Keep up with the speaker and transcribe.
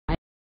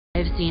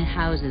I've seen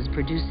houses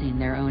producing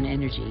their own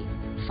energy.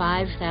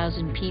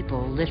 5,000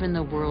 people live in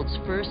the world's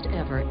first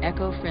ever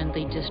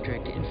eco-friendly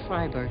district in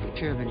Freiburg,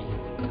 Germany.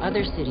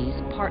 Other cities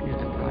partner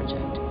the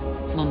project.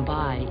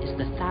 Mumbai is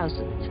the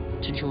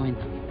 1,000th to join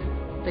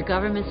them. The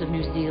governments of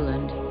New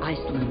Zealand,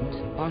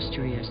 Iceland,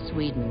 Austria,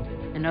 Sweden,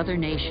 and other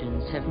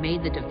nations have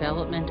made the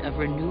development of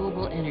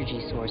renewable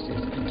energy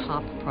sources a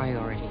top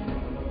priority.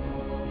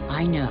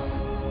 I know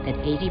that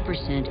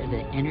 80% of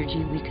the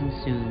energy we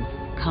consume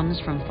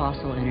comes from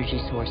fossil energy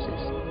sources.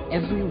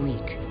 Every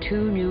week,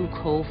 2 new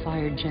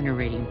coal-fired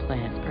generating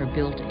plants are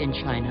built in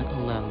China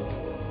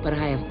alone. But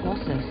I have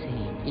also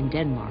seen, in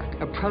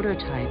Denmark, a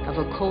prototype of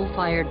a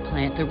coal-fired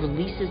plant that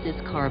releases its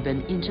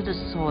carbon into the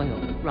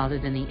soil rather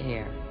than the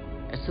air.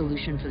 A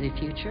solution for the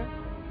future?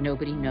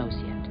 Nobody knows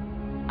yet.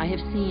 I have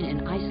seen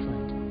in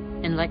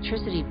Iceland an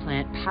electricity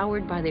plant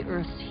powered by the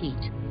Earth's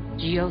heat,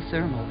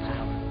 geothermal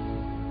power.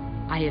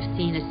 I have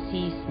seen a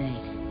sea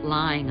snake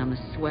lying on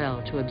the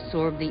swell to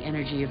absorb the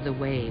energy of the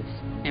waves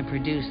and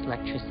produce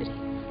electricity.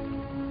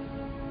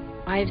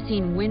 I have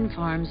seen wind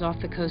farms off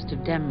the coast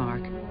of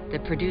Denmark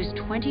that produce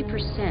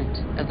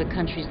 20% of the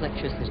country's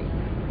electricity.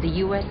 The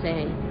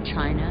USA,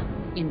 China,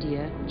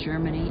 India,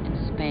 Germany,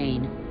 and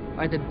Spain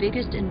are the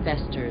biggest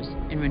investors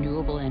in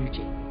renewable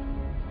energy.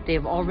 They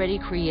have already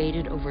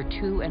created over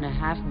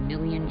 2.5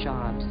 million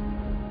jobs.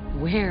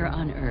 Where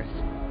on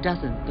earth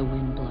doesn't the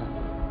wind blow?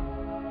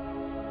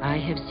 I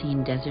have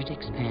seen desert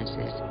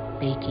expanses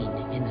baking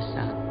in the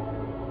sun.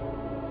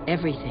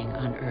 Everything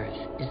on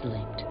Earth is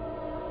linked,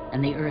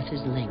 and the Earth is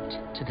linked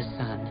to the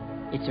sun,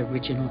 its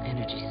original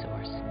energy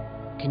source.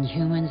 Can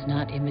humans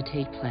not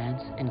imitate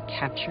plants and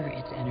capture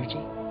its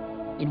energy?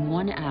 In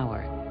 1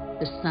 hour,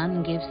 the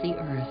sun gives the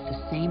Earth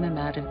the same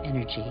amount of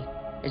energy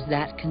as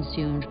that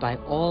consumed by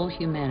all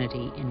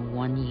humanity in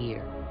 1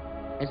 year.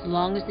 As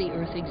long as the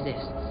Earth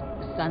exists,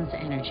 the sun's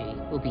energy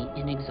will be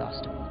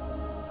inexhaustible.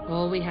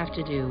 All we have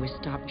to do is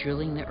stop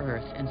drilling the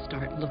Earth and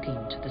start looking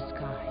to the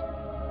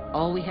sky.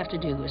 All we have to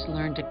do is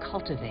learn to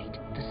cultivate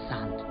the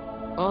sun.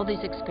 All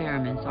these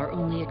experiments are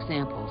only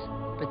examples,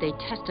 but they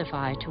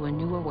testify to a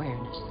new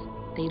awareness.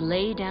 They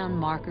lay down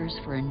markers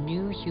for a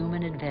new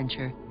human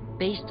adventure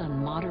based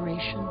on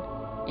moderation,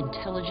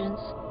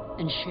 intelligence,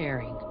 and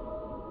sharing.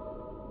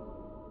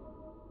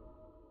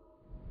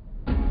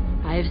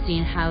 I have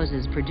seen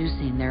houses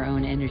producing their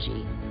own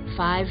energy.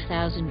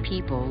 5,000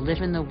 people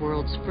live in the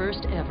world's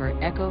first ever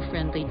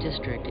eco-friendly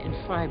district in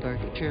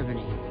Freiburg,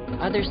 Germany.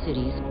 Other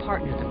cities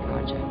partner the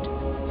project.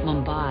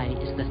 Mumbai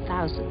is the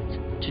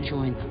 1,000th to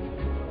join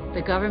them.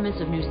 The governments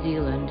of New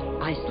Zealand,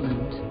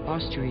 Iceland,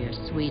 Austria,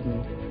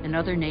 Sweden, and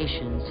other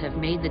nations have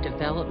made the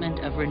development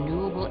of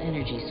renewable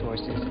energy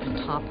sources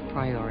a top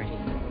priority.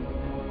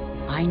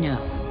 I know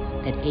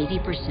that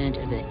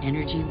 80% of the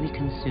energy we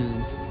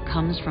consume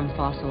comes from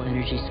fossil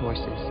energy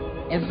sources.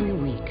 Every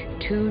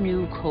week, 2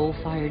 new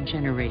coal-fired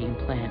generating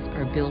plants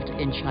are built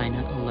in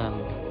China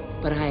alone.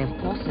 But I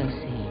have also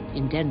seen,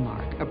 in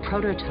Denmark, a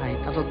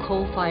prototype of a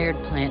coal-fired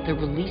plant that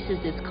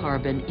releases its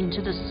carbon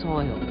into the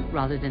soil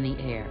rather than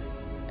the air.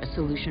 A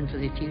solution for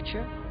the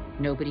future?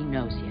 Nobody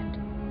knows yet.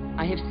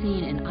 I have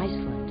seen in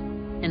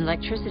Iceland an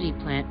electricity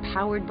plant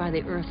powered by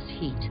the Earth's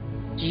heat,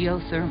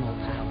 geothermal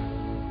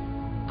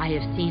power. I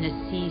have seen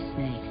a sea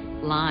snake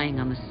lying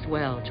on the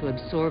swell to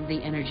absorb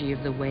the energy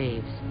of the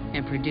waves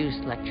and produce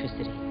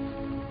electricity.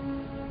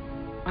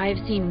 I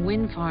have seen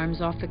wind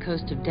farms off the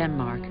coast of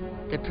Denmark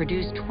that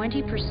produce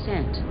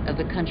 20% of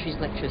the country's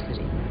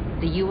electricity.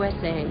 The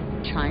USA,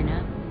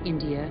 China,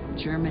 India,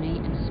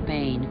 Germany, and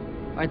Spain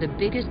are the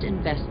biggest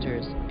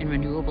investors in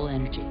renewable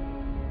energy.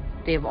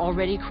 They have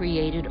already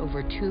created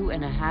over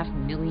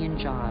 2.5 million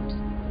jobs.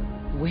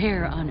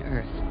 Where on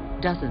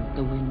earth doesn't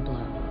the wind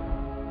blow?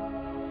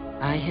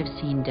 I have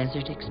seen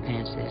desert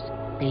expanses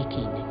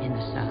baking in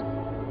the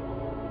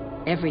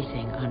sun.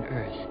 Everything on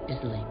Earth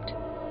is linked,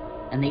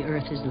 and the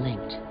Earth is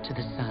linked to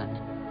the sun,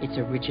 its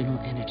original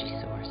energy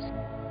source.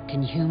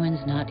 Can humans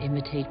not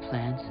imitate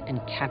plants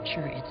and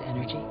capture its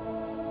energy?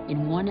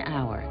 In 1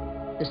 hour,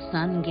 the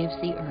sun gives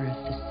the Earth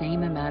the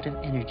same amount of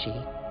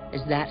energy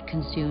as that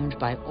consumed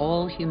by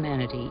all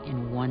humanity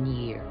in 1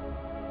 year.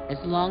 As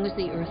long as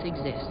the Earth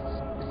exists,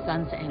 the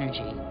sun's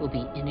energy will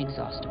be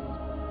inexhaustible.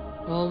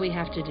 All we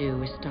have to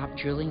do is stop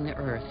drilling the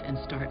Earth and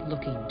start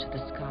looking to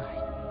the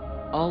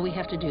sky. All we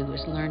have to do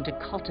is learn to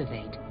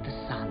cultivate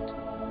the sun.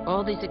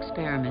 All these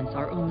experiments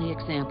are only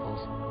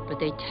examples, but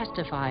they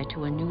testify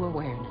to a new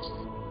awareness.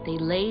 They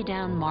lay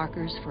down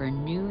markers for a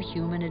new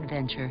human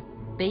adventure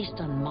based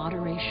on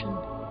moderation,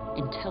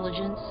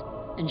 intelligence,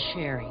 and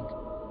sharing.